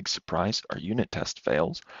 so big surprise, our unit test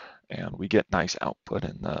fails, and we get nice output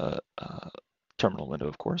in the terminal window,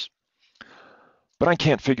 of course. But I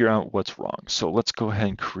can't figure out what's wrong, so let's go ahead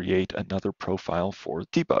and create another profile for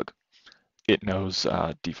debug. It knows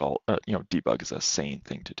debug is a sane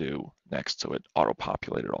thing to do next, so it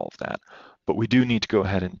auto-populated all of that. But we do need to go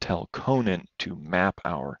ahead and tell Conan to map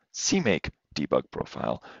our CMake debug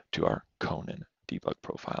profile to our Conan debug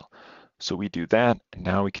profile. So we do that, and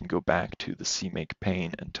now we can go back to the CMake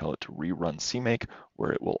pane and tell it to rerun CMake,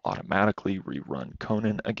 where it will automatically rerun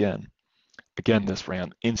Conan again. Again, this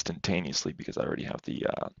ran instantaneously because I already have the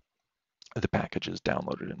packages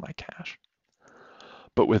downloaded in my cache.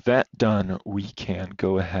 But with that done, we can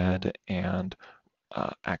go ahead and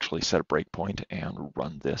actually set a breakpoint and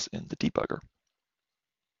run this in the debugger.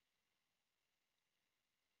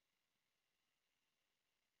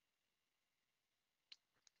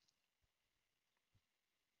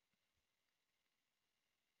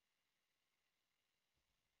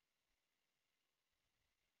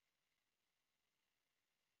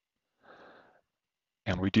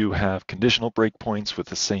 And we do have conditional breakpoints with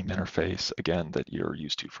the same interface, again, that you're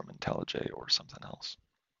used to from IntelliJ or something else.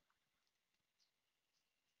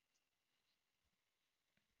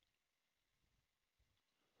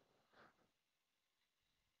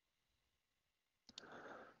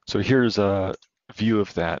 So here's a view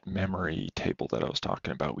of that memory table that I was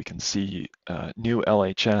talking about. We can see new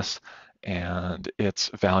LHS, and its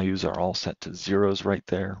values are all set to zeros right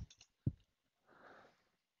there.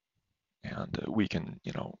 And we can,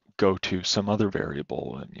 go to some other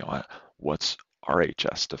variable and, what's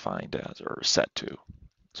RHS defined as or set to.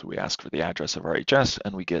 So we ask for the address of RHS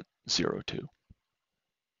and we get 02.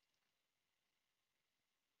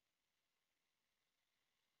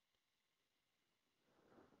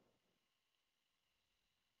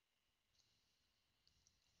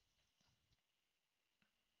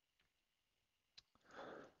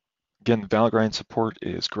 Again, the Valgrind support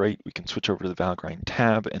is great. We can switch over to the Valgrind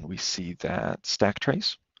tab and we see that stack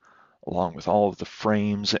trace along with all of the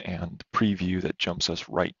frames and preview that jumps us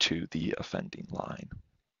right to the offending line.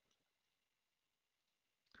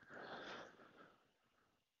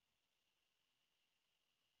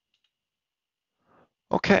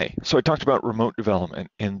 Okay, so I talked about remote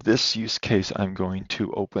development. In this use case, I'm going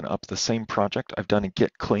to open up the same project. I've done a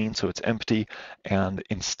git clean, so it's empty. And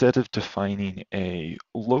instead of defining a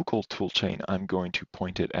local toolchain, I'm going to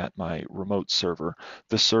point it at my remote server.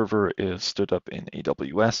 The server is stood up in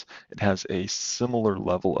AWS. It has a similar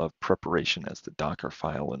level of preparation as the Docker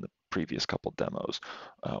file in the previous couple demos,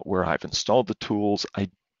 where I've installed the tools. I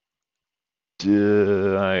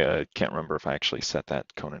can't remember if I actually set that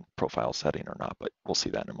Conan profile setting or not, but we'll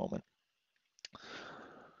see that in a moment.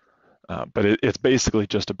 But it's basically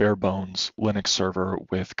just a bare bones Linux server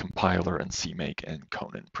with compiler and CMake and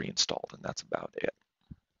Conan pre-installed, and that's about it.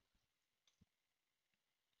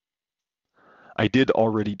 I did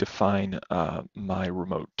already define my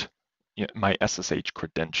remote, my SSH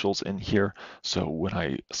credentials in here. So when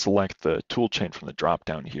I select the toolchain from the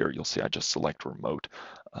dropdown here, you'll see I just select remote.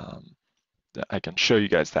 I can show you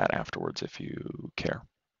guys that afterwards if you care.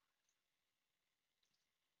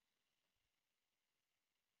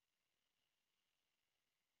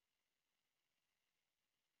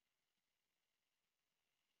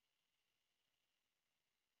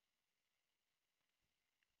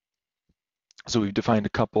 So we've defined a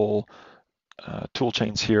couple tool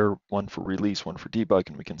chains here, one for release, one for debug,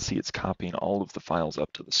 and we can see it's copying all of the files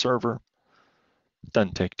up to the server.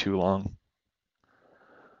 Doesn't take too long.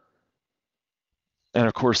 And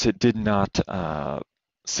of course, it did not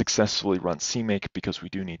successfully run CMake because we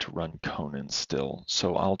do need to run Conan still.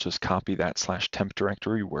 So I'll just copy that /temp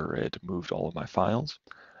directory where it moved all of my files,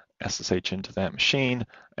 SSH into that machine,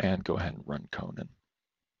 and go ahead and run Conan.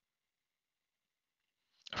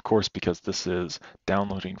 Of course, because this is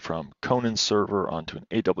downloading from Conan's server onto an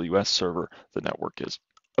AWS server, the network is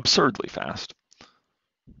absurdly fast.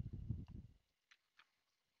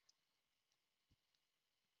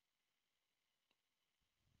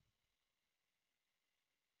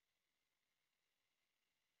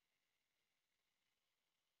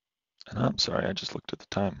 And I'm sorry, I just looked at the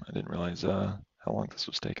time. I didn't realize how long this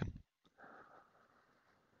was taking.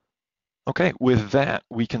 Okay, with that,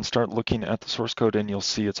 we can start looking at the source code and you'll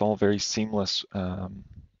see it's all very seamless.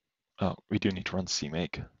 Oh, we do need to run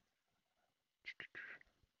CMake.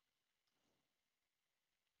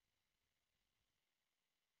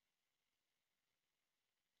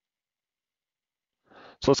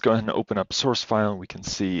 So let's go ahead and open up source file. We can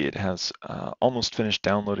see it has almost finished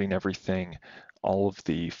downloading everything. All of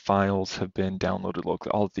the files have been downloaded locally.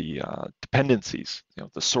 All of the dependencies,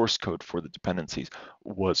 the source code for the dependencies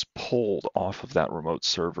was pulled off of that remote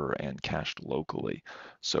server and cached locally.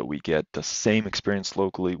 So we get the same experience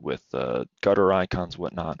locally with the gutter icons,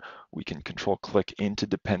 whatnot. We can control click into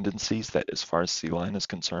dependencies that, as far as CLion is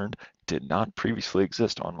concerned, did not previously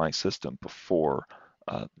exist on my system before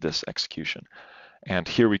this execution. And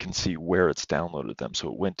here we can see where it's downloaded them. So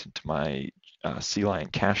it went into my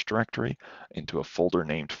CLion cache directory, into a folder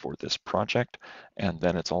named for this project, and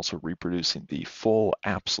then it's also reproducing the full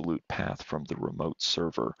absolute path from the remote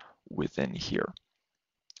server within here.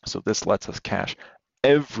 So this lets us cache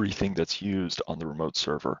everything that's used on the remote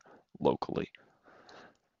server locally.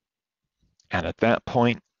 And at that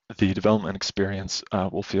point, the development experience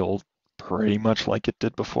will feel pretty much like it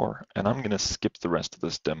did before. And I'm going to skip the rest of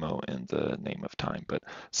this demo in the name of time, but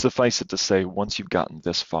suffice it to say, once you've gotten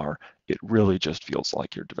this far, it really just feels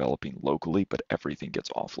like you're developing locally, but everything gets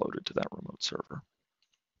offloaded to that remote server.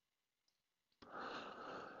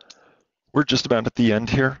 We're just about at the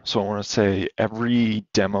end here, so I want to say every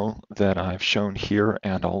demo that I've shown here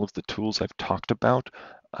and all of the tools I've talked about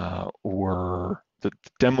the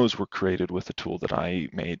demos were created with a tool that I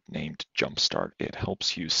made named Jumpstart. It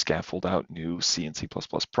helps you scaffold out new C and C++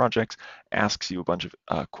 projects, asks you a bunch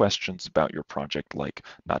of questions about your project, like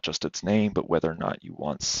not just its name, but whether or not you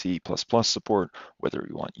want C++ support, whether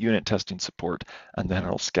you want unit testing support, and then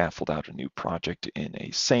it'll scaffold out a new project in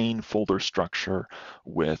a sane folder structure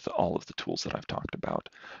with all of the tools that I've talked about.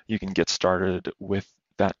 You can get started with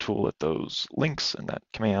that tool at those links and that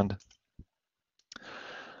command.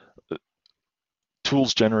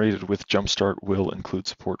 Tools generated with Jumpstart will include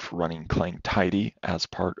support for running Clang tidy as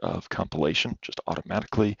part of compilation, just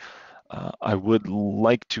automatically. I would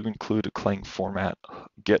like to include a Clang format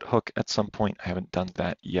Git hook at some point. I haven't done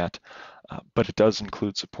that yet, but it does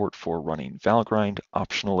include support for running Valgrind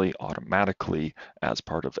optionally, automatically as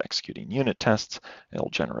part of executing unit tests. It'll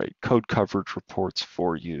generate code coverage reports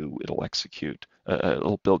for you. It'll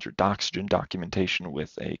build your Doxygen documentation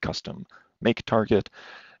with a custom make target.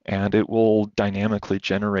 and it will dynamically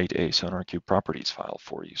generate a SonarQube properties file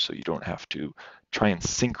for you, so you don't have to try and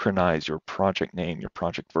synchronize your project name, your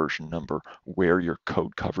project version number, where your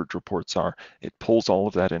code coverage reports are. It pulls all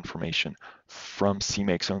of that information from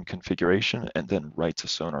CMake's own configuration and then writes a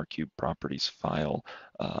SonarQube properties file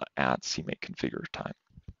at CMake configure time.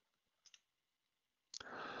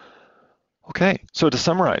 Okay, so to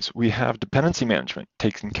summarize, we have dependency management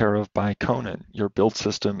taken care of by Conan. Your build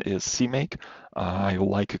system is CMake. I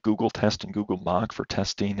like Google Test and Google Mock for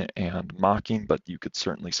testing and mocking, but you could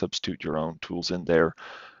certainly substitute your own tools in there.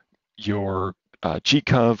 Your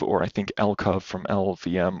gcov, or I think lcov from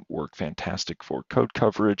LLVM, work fantastic for code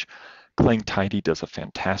coverage. Clang Tidy does a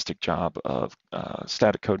fantastic job of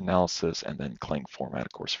static code analysis, and then Clang Format,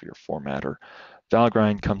 of course, for your formatter.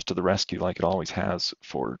 Valgrind comes to the rescue like it always has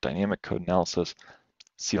for dynamic code analysis.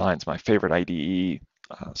 CLion's my favorite IDE,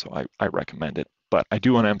 so I recommend it. But I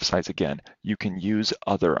do want to emphasize again, you can use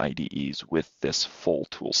other IDEs with this full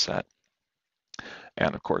tool set.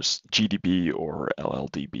 And of course, GDB or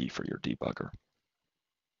LLDB for your debugger.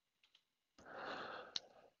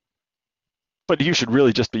 But you should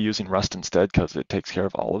really just be using Rust instead, because it takes care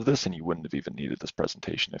of all of this, and you wouldn't have even needed this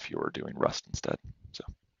presentation if you were doing Rust instead. So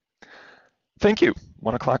thank you.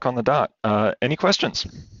 1 o'clock on the dot. Any questions?